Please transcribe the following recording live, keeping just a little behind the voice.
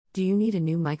Do you need a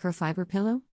new microfiber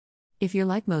pillow? If you're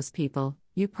like most people,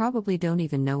 you probably don't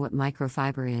even know what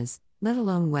microfiber is, let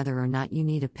alone whether or not you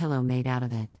need a pillow made out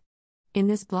of it. In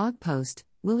this blog post,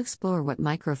 we'll explore what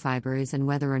microfiber is and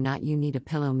whether or not you need a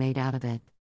pillow made out of it.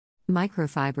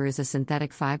 Microfiber is a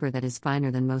synthetic fiber that is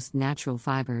finer than most natural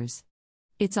fibers.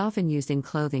 It's often used in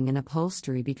clothing and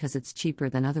upholstery because it's cheaper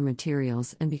than other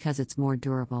materials and because it's more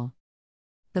durable.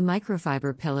 The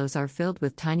microfiber pillows are filled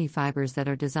with tiny fibers that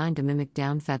are designed to mimic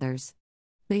down feathers.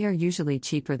 They are usually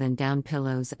cheaper than down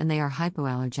pillows and they are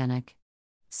hypoallergenic.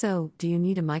 So, do you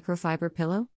need a microfiber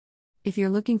pillow? If you're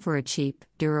looking for a cheap,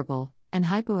 durable, and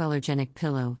hypoallergenic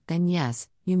pillow, then yes,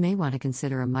 you may want to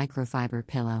consider a microfiber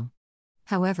pillow.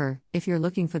 However, if you're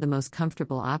looking for the most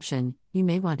comfortable option, you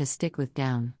may want to stick with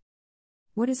down.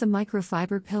 What is a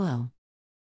microfiber pillow?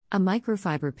 A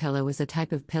microfiber pillow is a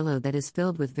type of pillow that is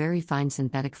filled with very fine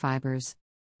synthetic fibers.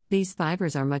 These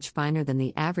fibers are much finer than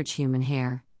the average human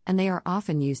hair, and they are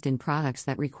often used in products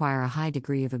that require a high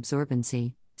degree of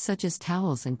absorbency, such as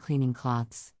towels and cleaning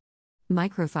cloths.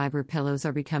 Microfiber pillows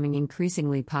are becoming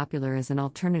increasingly popular as an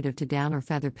alternative to down or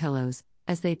feather pillows,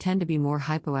 as they tend to be more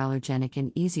hypoallergenic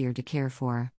and easier to care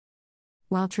for.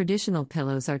 While traditional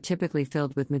pillows are typically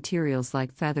filled with materials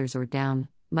like feathers or down,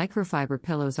 microfiber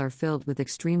pillows are filled with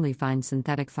extremely fine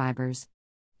synthetic fibers.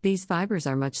 These fibers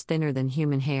are much thinner than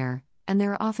human hair, and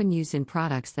they're often used in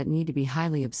products that need to be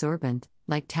highly absorbent,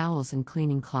 like towels and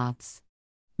cleaning cloths.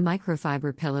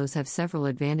 Microfiber pillows have several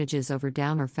advantages over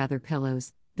down or feather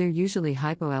pillows. They're usually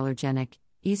hypoallergenic,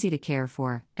 easy to care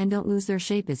for, and don't lose their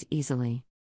shape as easily.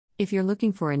 If you're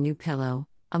looking for a new pillow,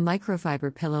 a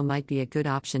microfiber pillow might be a good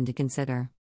option to consider.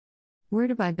 Where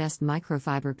to buy best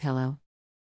microfiber pillow?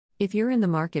 If you're in the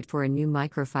market for a new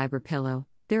microfiber pillow,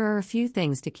 there are a few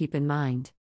things to keep in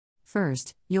mind.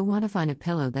 First, you'll want to find a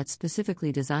pillow that's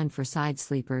specifically designed for side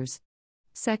sleepers.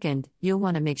 Second, you'll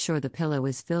want to make sure the pillow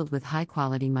is filled with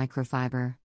high-quality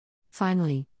microfiber.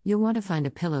 Finally, you'll want to find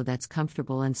a pillow that's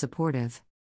comfortable and supportive.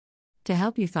 To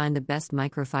help you find the best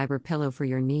microfiber pillow for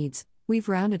your needs, we've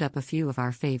rounded up a few of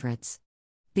our favorites.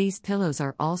 These pillows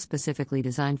are all specifically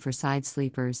designed for side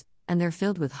sleepers, and they're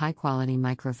filled with high-quality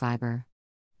microfiber.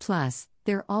 Plus,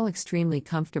 they're all extremely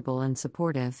comfortable and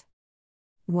supportive.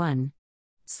 1.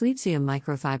 Sleepsia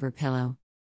Microfiber Pillow.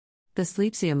 The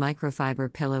Sleepsia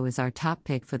Microfiber Pillow is our top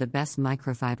pick for the best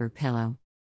microfiber pillow.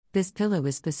 This pillow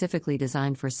is specifically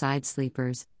designed for side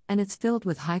sleepers, and it's filled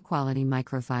with high-quality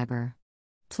microfiber.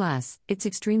 Plus, it's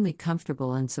extremely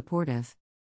comfortable and supportive.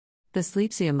 The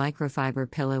Sleepsia Microfiber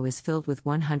Pillow is filled with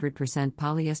 100%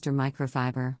 polyester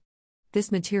microfiber.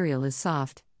 This material is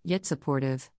soft, yet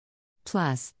supportive.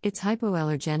 Plus, it's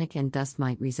hypoallergenic and dust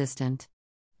mite resistant.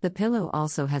 The pillow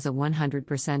also has a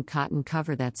 100% cotton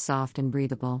cover that's soft and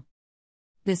breathable.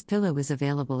 This pillow is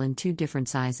available in 2 different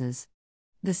sizes.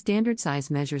 The standard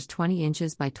size measures 20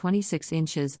 inches by 26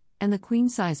 inches, and the queen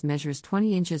size measures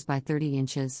 20 inches by 30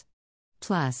 inches.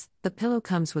 Plus, the pillow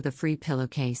comes with a free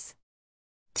pillowcase.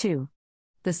 2.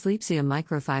 The Sleepsia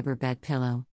Microfiber Bed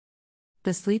Pillow.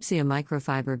 The Sleepsia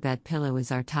Microfiber Bed Pillow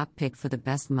is our top pick for the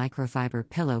best microfiber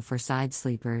pillow for side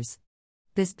sleepers.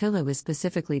 This pillow is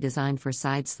specifically designed for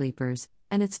side sleepers,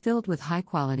 and it's filled with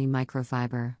high-quality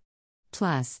microfiber.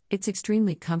 Plus, it's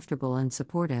extremely comfortable and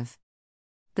supportive.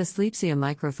 The Sleepsia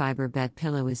Microfiber Bed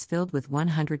Pillow is filled with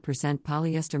 100%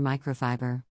 polyester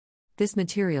microfiber. This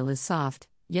material is soft,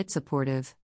 yet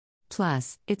supportive.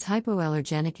 Plus, it's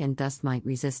hypoallergenic and dust mite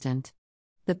resistant.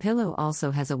 The pillow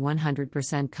also has a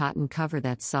 100% cotton cover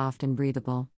that's soft and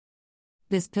breathable.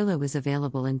 This pillow is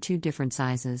available in 2 different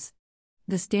sizes.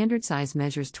 The standard size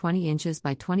measures 20 inches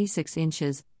by 26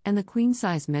 inches, and the queen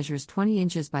size measures 20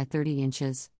 inches by 30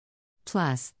 inches.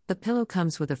 Plus, the pillow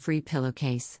comes with a free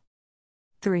pillowcase.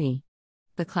 3.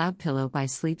 The Cloud Pillow by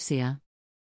Sleepsia.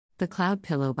 The Cloud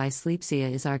Pillow by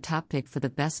Sleepsia is our top pick for the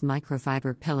best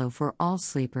microfiber pillow for all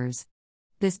sleepers.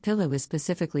 This pillow is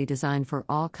specifically designed for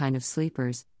all kind of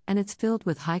sleepers, and it's filled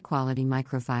with high-quality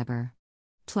microfiber.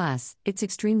 Plus, it's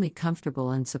extremely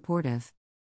comfortable and supportive.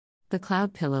 The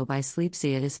Cloud Pillow by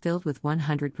Sleepsia is filled with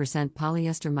 100%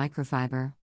 polyester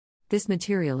microfiber. This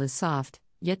material is soft,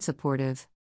 yet supportive.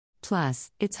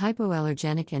 Plus, it's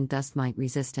hypoallergenic and dust mite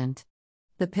resistant.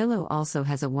 The pillow also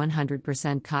has a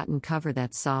 100% cotton cover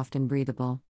that's soft and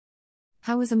breathable.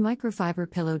 How is a microfiber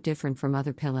pillow different from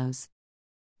other pillows?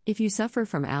 If you suffer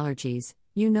from allergies,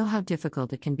 you know how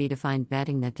difficult it can be to find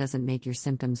bedding that doesn't make your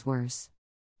symptoms worse.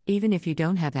 Even if you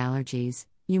don't have allergies,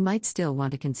 you might still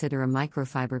want to consider a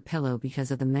microfiber pillow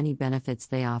because of the many benefits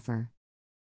they offer.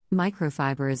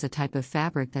 Microfiber is a type of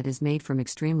fabric that is made from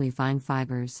extremely fine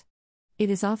fibers. It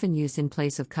is often used in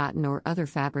place of cotton or other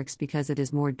fabrics because it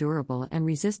is more durable and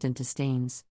resistant to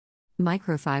stains.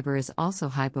 Microfiber is also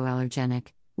hypoallergenic,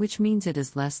 which means it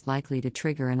is less likely to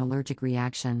trigger an allergic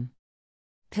reaction.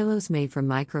 Pillows made from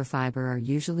microfiber are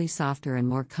usually softer and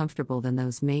more comfortable than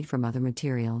those made from other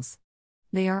materials.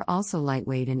 They are also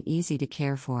lightweight and easy to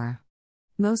care for.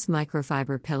 Most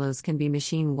microfiber pillows can be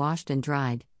machine washed and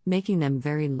dried, making them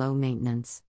very low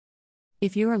maintenance.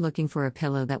 If you are looking for a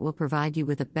pillow that will provide you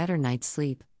with a better night's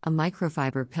sleep, a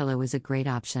microfiber pillow is a great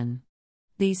option.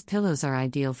 These pillows are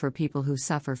ideal for people who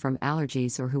suffer from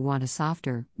allergies or who want a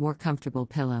softer, more comfortable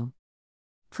pillow.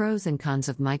 Pros and cons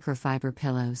of microfiber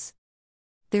pillows.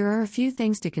 There are a few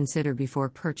things to consider before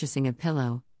purchasing a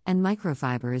pillow, and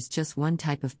microfiber is just one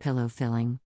type of pillow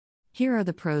filling. Here are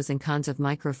the pros and cons of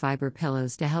microfiber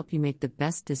pillows to help you make the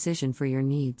best decision for your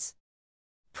needs.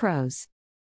 Pros.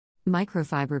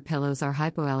 Microfiber pillows are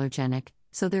hypoallergenic,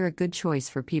 so they're a good choice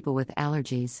for people with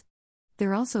allergies.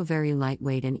 They're also very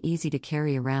lightweight and easy to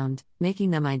carry around,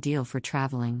 making them ideal for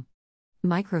traveling.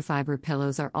 Microfiber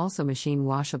pillows are also machine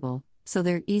washable, so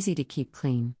they're easy to keep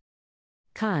clean.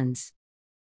 Cons.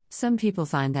 Some people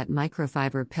find that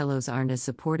microfiber pillows aren't as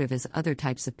supportive as other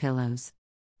types of pillows.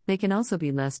 They can also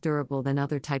be less durable than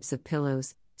other types of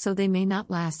pillows, so they may not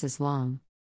last as long.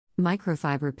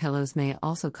 Microfiber pillows may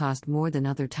also cost more than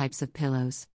other types of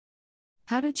pillows.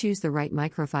 How to choose the right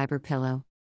microfiber pillow.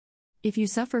 If you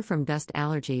suffer from dust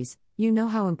allergies, you know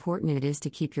how important it is to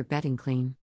keep your bedding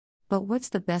clean. But what's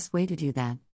the best way to do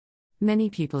that? Many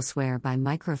people swear by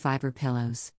microfiber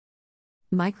pillows.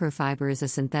 Microfiber is a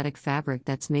synthetic fabric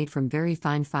that's made from very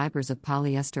fine fibers of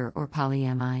polyester or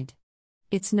polyamide.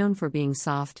 It's known for being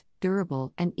soft,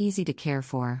 durable, and easy to care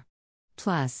for.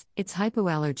 Plus, it's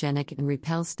hypoallergenic and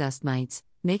repels dust mites,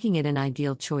 making it an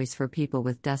ideal choice for people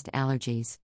with dust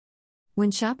allergies. When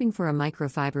shopping for a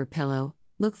microfiber pillow,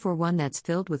 look for one that's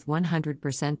filled with 100%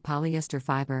 polyester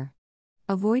fiber.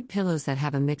 Avoid pillows that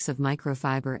have a mix of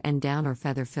microfiber and down or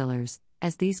feather fillers,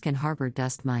 as these can harbor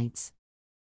dust mites.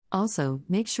 Also,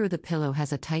 make sure the pillow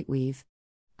has a tight weave.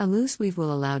 A loose weave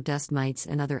will allow dust mites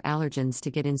and other allergens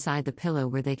to get inside the pillow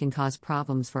where they can cause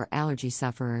problems for allergy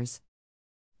sufferers.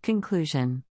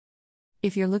 Conclusion.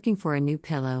 If you're looking for a new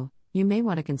pillow, you may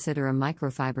want to consider a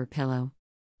microfiber pillow.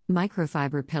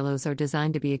 Microfiber pillows are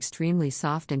designed to be extremely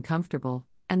soft and comfortable,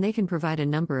 and they can provide a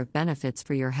number of benefits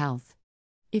for your health.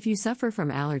 If you suffer from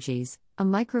allergies, a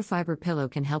microfiber pillow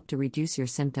can help to reduce your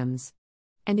symptoms.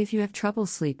 And if you have trouble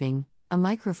sleeping, a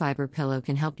microfiber pillow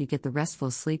can help you get the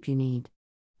restful sleep you need.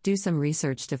 Do some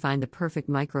research to find the perfect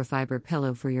microfiber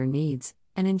pillow for your needs,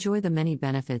 and enjoy the many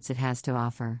benefits it has to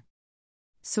offer.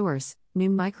 Source: New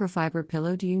microfiber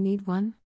pillow. Do you need one?